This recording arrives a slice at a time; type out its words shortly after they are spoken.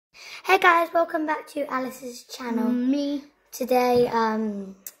Hey guys, welcome back to Alice's channel. Today,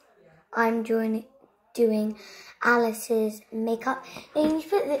 I'm doing Alice's makeup. And you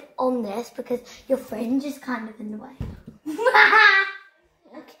put it on this because your fringe is kind of in the way.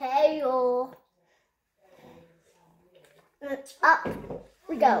 Okay, let's up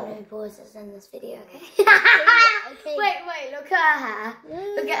we go. No pauses in this video, okay? Okay. Wait, look at her hair.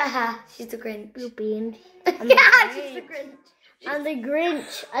 Look at her hair. She's the Grinch. You're being. Yeah, she's the Grinch. I'm the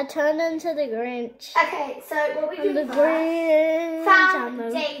Grinch. I turned into the Grinch. Okay, so what we do the first, Grinch.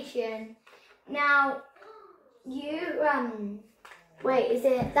 foundation. Now, you, wait, is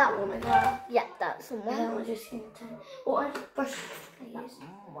it that one as well? Yeah, that's the one. I'm just going to turn. What brush can I use?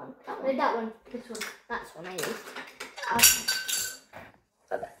 One. That one. This one. That's one I used. Okay.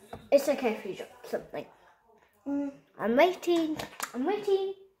 It's okay if you drop something. I'm waiting.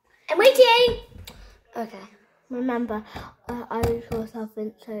 Okay. Remember, I was your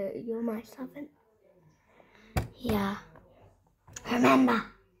servant, so you're my servant. Yeah. Remember.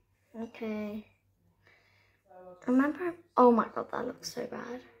 Okay. Remember? Oh my god, that looks so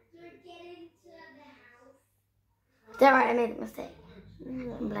bad. Don't worry, I made a mistake.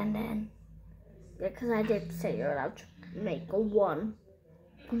 Blend it in. Because I did say you're allowed to make one.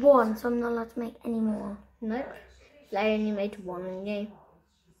 One, so I'm not allowed to make any more. Nope. I only made one in you.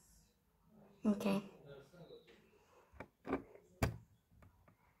 Okay.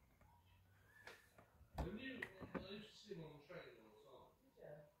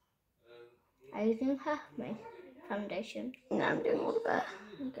 Are you doing half my foundation? No, I'm doing all of it.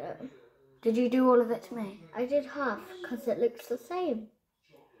 Okay. Did you do all of it to me? I did half because it looks the same.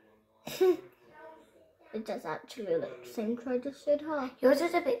 It does actually look the same, so I just did half. Yours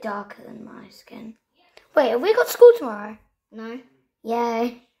is a bit darker than my skin. Wait, have we got school tomorrow? No.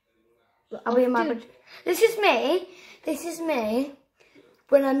 Yay. I'll be in my pajamas. This is me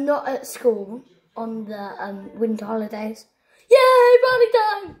when I'm not at school on the winter holidays. Yay, party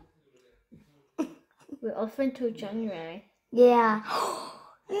time! We're off until January. Yeah.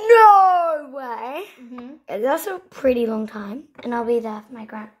 No way. Mm-hmm. That's a pretty long time. And I'll be there for my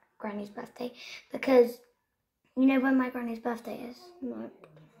granny's birthday. Because, you know when my granny's birthday is? No.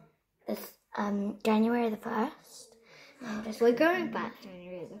 It's January the 1st. We're going back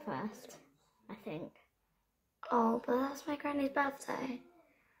January the 1st, I think. Oh, but that's my granny's birthday.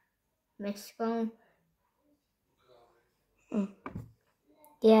 Miss phone.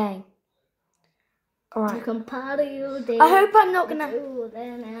 Yay. Alright. You can party all day. I hope I'm not gonna...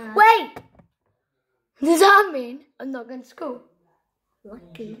 Wait! Does that mean I'm not going to school?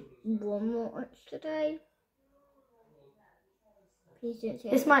 Lucky. One more extra day. Please don't say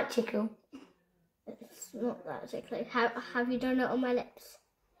This might tickle. it's not that tickly. Have you done it on my lips?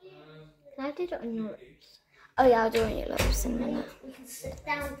 I did it on your lips. Oh yeah, I'll do it on your lips in a minute. We can sit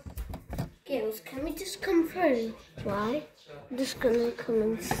down. Girls, can we just come through? Why? I'm just gonna come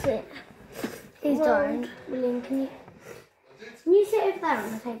and sit. Please don't. William, can you sit over there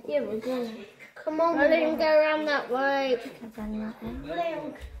on the table? Yeah, we're going. Come on, William, go around that way.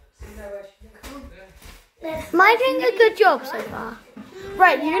 William. Am I doing a good job so far?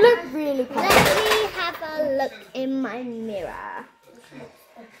 Right, you look really good. Let me have a look in my mirror.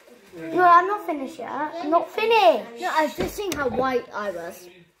 No, I'm not finished yet. I'm not finished. No, I was just seeing how white I was.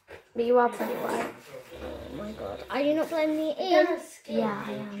 But you are pretty white. Oh my god. Are you not blending it in? Yeah,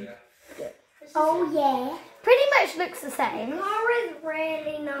 I am. Good. Oh yeah. Pretty much looks the same. Car is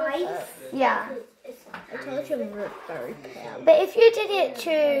really nice. Yeah. I told you I'm very pale. But if you did it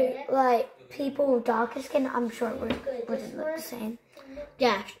to like people with darker skin, I'm sure it wouldn't look the same.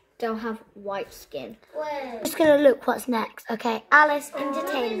 Yeah, they'll have white skin. I'm just gonna look what's next. Okay, Alice,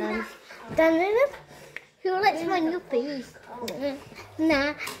 entertain them. Who likes my new face?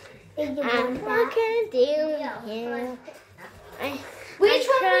 Nah. I'm walking down here. Which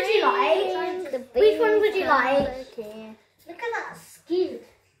one would you like? Which one would you like? Look at that skin.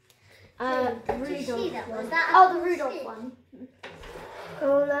 The Rudolph one. Oh, the Rudolph one.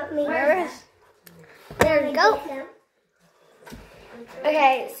 Oh, let me. Where is? There we go.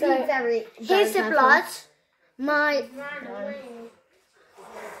 Okay, so here's the blood. My.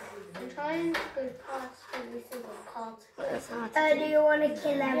 I'm trying to go past every single card. Do you want to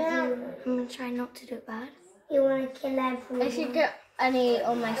kill everyone? I'm going to try not to do it bad. You want to kill everyone? If you get any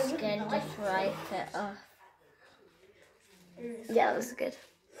on my skin, just wipe it off. Yeah, that was good.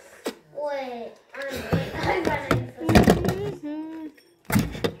 Wait, I'm running.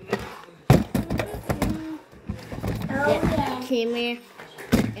 Come here.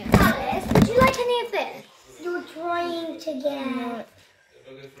 Alice, would you like any of this? You're trying to get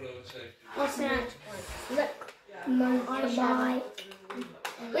What's that? motorbike.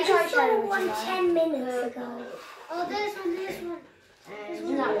 Which eye saw one 10 minutes ago. Oh, there's one.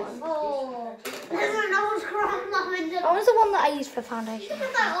 That one. Oh, there's an old grandma in the That was the one that I used for foundation. Look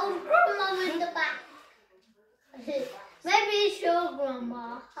at that old grandma in the back. Maybe it's your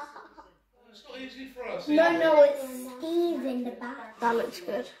grandma. It's not easy for us. No, it's Steve in the back. That looks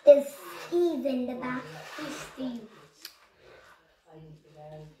good. There's Steve in the back. Who's Steve?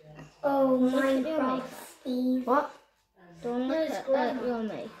 Oh my God, Steve. What? Don't look at your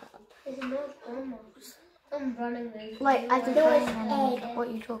makeup. There's an old grandma. I'm running away. Like, I don't No, know it's Ed. what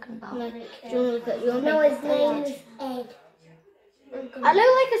you're talking about. Do you want to look at your No, makeup? his name is Ed. I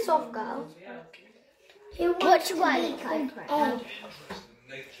look like a soft girl. Who wants Which to one? be called Ed?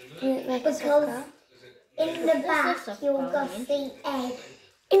 You look like a soft girl. In the back, you'll go see Ed.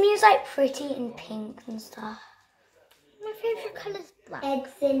 It means like pretty and pink and stuff. My favourite colour is black. Ed's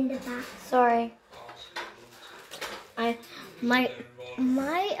in the back. Sorry. My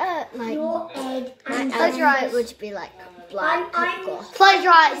You're Ed. And Close your eyes. would be like black. I'm Close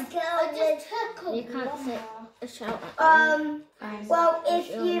your eyes. You can't say a shout at Well, if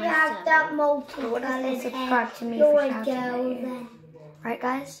You're you my have son. that What if they multicolored subscribe hair, to me you're for a shouting at girl you? then. Right,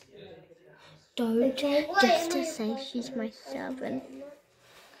 guys? Don't Okay? just to say she's my servant.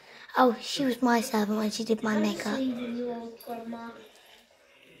 Oh, she was my servant when she did my makeup. Leaving you, old grandma.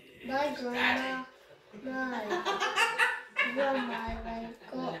 My grandma. No. Grandma, I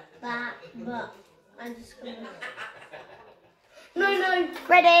got that, but I'm just gonna. No,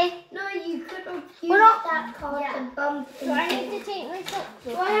 Ready? no, you couldn't use We're not- that card to bump Do I into. need to take my socks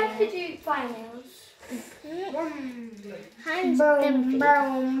Do off? I have to do finals? Hands Boom, empty.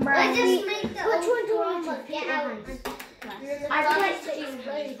 boom, boom. I just make the Which one do you want grandma to get do? out? I'd like to do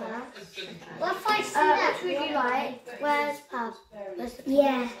flavor. What if I see that? Which would you like? Where's Pab?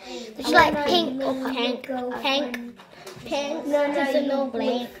 Yeah. Would you like pink or pink? Pink. Pink. No, Because they're you no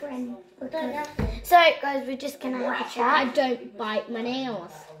blame. boyfriend. Because So, guys, we're just gonna have a I chat. don't bite my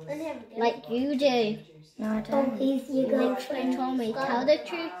nails like you do. No, I oh, don't. he's your Literally girlfriend. told me, tell the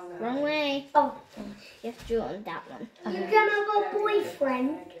truth, wrong way. Oh, You have to do it on that one. you're gonna have a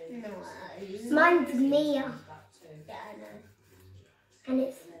boyfriend? Mine's Mia. And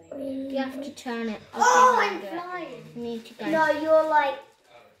it's really. You have to turn it. Oh, Okay, I'm do it. flying. You need to go. No, you're like,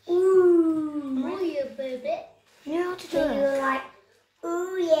 ooh. Oh, you baby. You know how to do So it. you're like,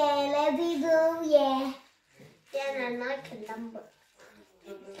 ooh yeah, let me do yeah. Then I like a number.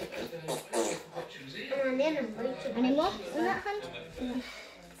 And then I'm waiting. Any more in that hand?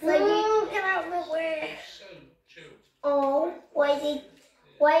 So you get out of the way. Oh, why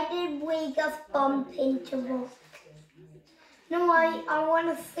did we just bump into rock? No, I want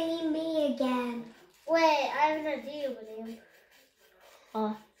to see me again. Wait, I have an idea with him.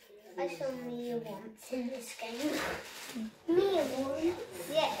 Oh. I saw Mia once in this game. Me once.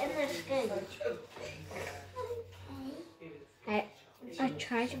 Yeah, in this game. I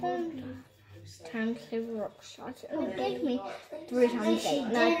tried one time to rock shot and it gave me 3 times 8.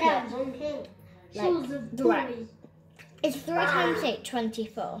 And I put like the right. It's 3 times 8,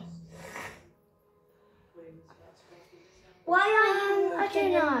 24. Why are you I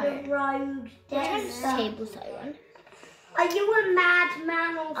don't know. in the road, What time's Dexter? tables I run? Are you a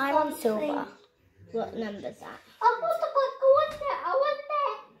madman or I'm on something? silver. What number's that? I want to go in there. I want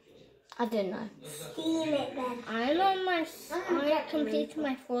I don't know. there. Steal it then. I'm on my. I completed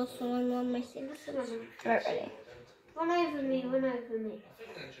my 4, so I'm on my 6. Right, ready? Run over me, run over me.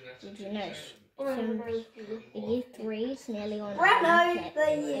 Did you know? Year 3 is nearly on Run Olympic.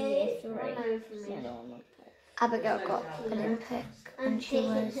 over Year you. 3 is nearly on Olympic. Abigail got Olympic and she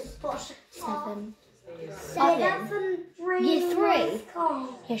was 7. Yeah, that's a really Year 3? nice car.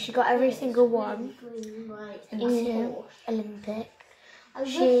 Yeah, she got every single one Right. in Olympic.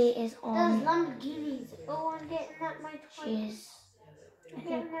 She is There's on. Lamborghinis. Oh, I'm getting that my She's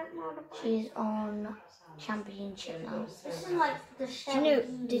she's on championship now. This is like the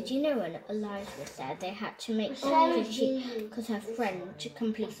Did you know when Eliza said they had to make sure because her friend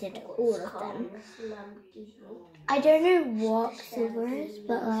completed all of them? I don't know what silver is,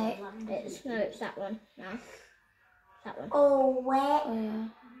 but like, It's that one now. That one. Oh, oh yeah,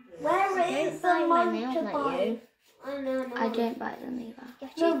 where is the Don't bite my nails like motorbike? you. I know. I don't bite them either.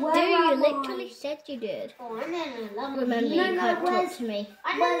 Yes, No, you where do. am You I? literally said you did. Oh, Remember, you can't talk where's- to me.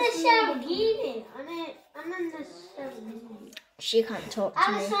 I'm in the Lamborghini. I'm in the Lamborghini. She can't talk to me.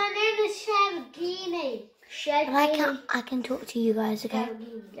 I'm in the Lamborghini. But I can talk to you guys, okay?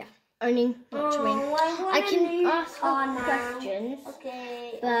 Yeah. Only not to me. Oh, I can ask car her now. questions,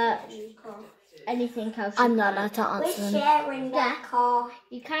 Okay. but anything else. I'm you not can't. allowed to We're answer them. sharing that car.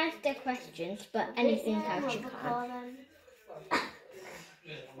 You can ask the questions, but anything else you can't.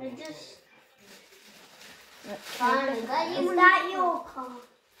 I just... Is that your car?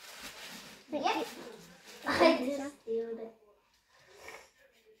 Yep. I just stealed it.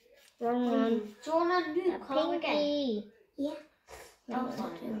 Wrong one. Do you want a new car again? Pinky. Yeah. No,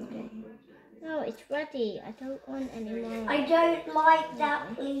 it's ready. I don't want any more. I don't like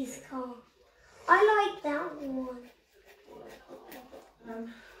that police car. I like that one.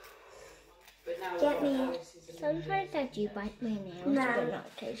 Get me. Sometimes I do bite my nails, No. but not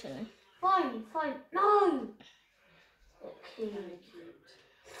occasionally. Fine. No. Okay.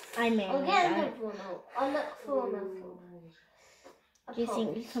 I may I'll get another one out. I'll look for another one. Do you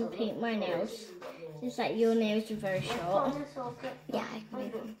think you can paint my nails? Since like your nails are very short. Yeah, I can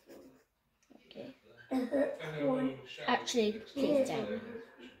make them. Okay. Actually, please don't.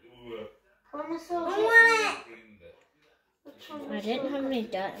 I didn't have any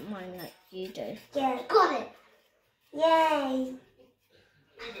dirt in mine like you do. Yeah, got it. Yay.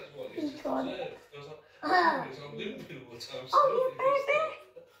 He got it. Oh, you baby.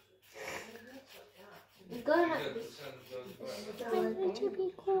 You're going I need to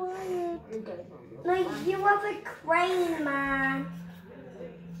be quiet. No, you have a crane, man.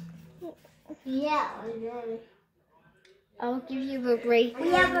 Yeah, I do. I'll give you a break. We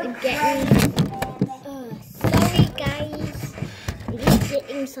have a Get crane. Sorry guys. I'm just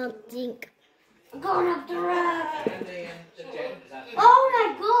getting something. I'm going up the road. Oh my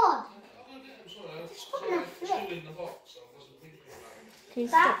god. Can you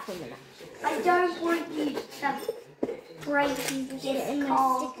stop for a minute? I don't want you to break this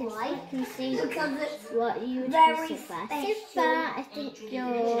car, I can see because it's what you would very be so far. So special far, I think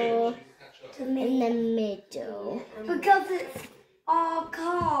you're to in me. the middle. Because it's our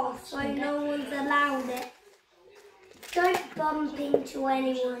car, so no one's allowed it. Don't bump into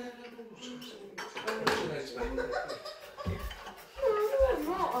anyone. I'm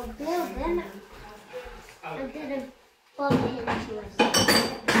not a building. I didn't bump into it.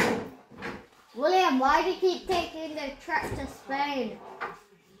 William, why do you keep taking the trip to Spain?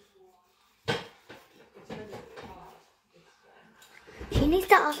 She needs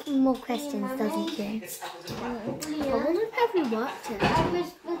to ask me more questions, doesn't she? How long have you worked here? I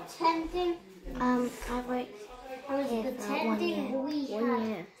was pretending. I worked I was here for 1 year. pretending we 1 had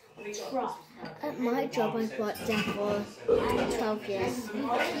year. a truck. At my job, I've worked there for 12 years. No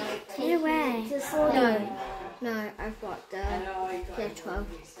way. No, I've worked there for 12.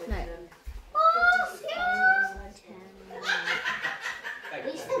 No. Oh, at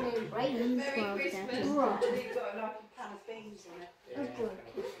least I didn't break it. 12, 13. Right.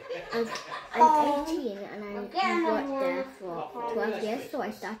 I'm 18 and I've worked there for 12 years, so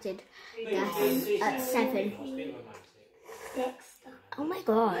I started there at 7. Dexter. Oh my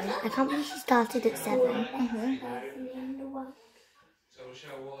god, I can't believe she started at 7.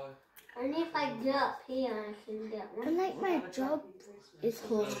 And if I get up here, I can get one. And like my job is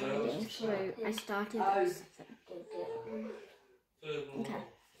horse riding, so I started at 7. Okay.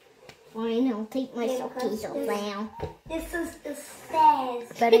 Fine, I'll take my sockies off now. This is the stairs.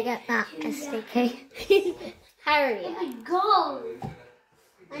 Better get that SDK. Harriet. Oh my god.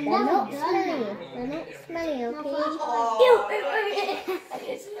 I They're not never done smelly. that. They're not smelly,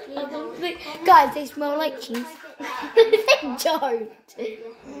 okay? Guys, they smell like cheese. They don't.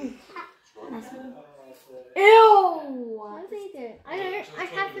 Ew! What are they doing? I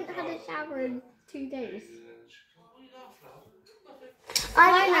haven't had a shower in 2 days. I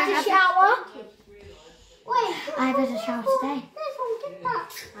had a shower. Wait. I had a shower today. This one, get that.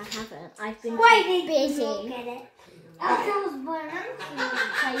 I haven't. I've been Why too did you busy not get it? That was bananas.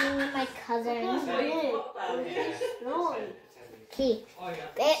 playing with my cousins. No. Okay.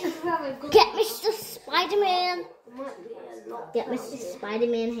 Very good. Get Mr. Spider-Man. Might be a lot. Get Mr.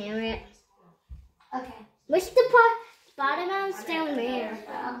 Spider-Man, Harriet. Okay. Mr. Spider-Man's down there.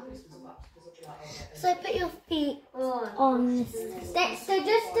 So put your feet Oh. on this. So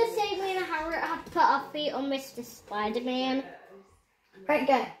just to save me and Harriet have to put our feet on Mr. Spider-Man. Right,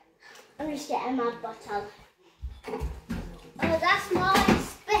 go. I'm just getting my butt up. Oh, that's my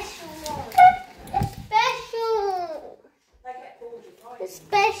special one. Special! It's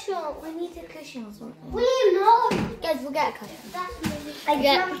special. We need a cushion or something. William, no. Guys, we'll get a cushion. That's me. I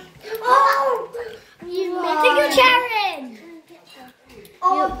get. Oh! You Take your chair in.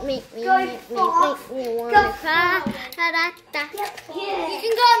 Oh, make me go wanna fast. cry. Da-da-da. yeah. You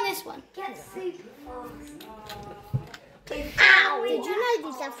can go on this one. Get super fast. Ow! Did you know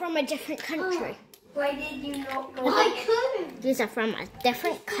these are from a different country? Why did you not go? I couldn't. These are from a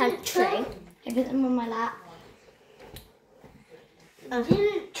different country. I put them on my lap.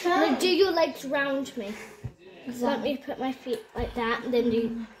 Didn't turn. Now do your legs round me. Let me put my feet like that and then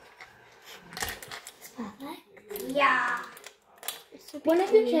do. It's perfect. Yeah. One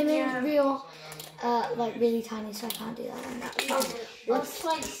of your children is real, like really tiny, so I can't do that one. That's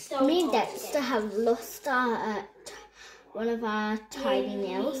fine. Me and Dexter have lost our one of our tiny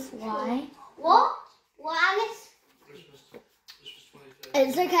nails. Why? What? What, Alice?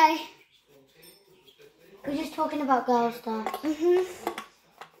 It's okay. We're just talking about girl stuff.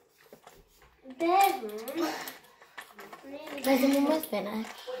 There's an almost finished.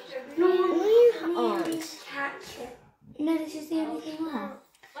 No, you aren't. Catch it. No, this is the only thing left.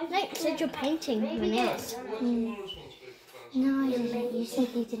 No, you said you're painting my nails. No, I didn't. You said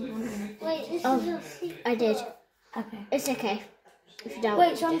you didn't want them. Wait, this Oh, is your secret. I did. Okay. It's okay. If you don't.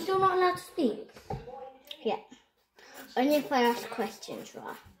 Wait, so I'm still not allowed to speak? Yeah. Only if I ask questions,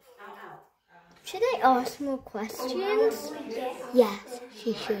 right? Should I ask more questions? Yes,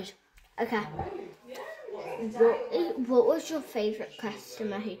 she should. Okay. What was your favourite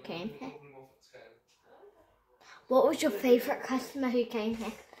customer who came here? What was your favourite customer who came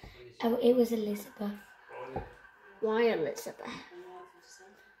here? Oh, it was Elizabeth. Why Elizabeth?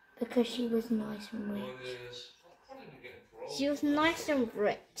 Because she was nice and rich. She was nice and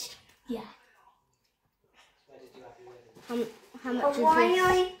rich. Yeah. How much Why is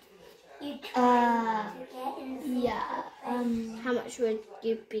are this? you trying to get in? Yeah. How much would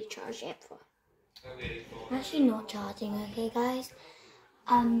you be charging it for? I'm actually not charging, okay, guys?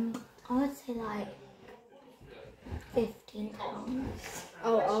 I would say like £15.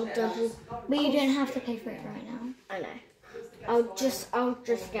 Oh, I'll double. But you don't have to pay for it right now. I know. I'll just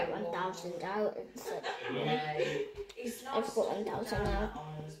get 1,000 out instead. I've got 1,000 now.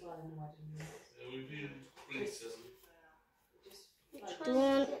 Do you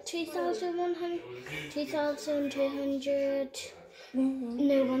want 2,100? 2,200?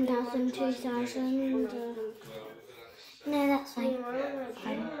 No, 1,000, 2,000. No, that's fine.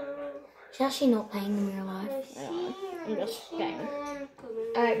 She's actually not paying in real life. I'm just getting.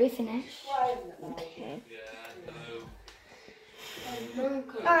 Alright, we finished. Okay.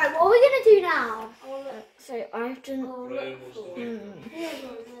 Alright, what are we going to do now? So I've done.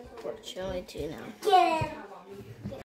 What shall I do now? Get in.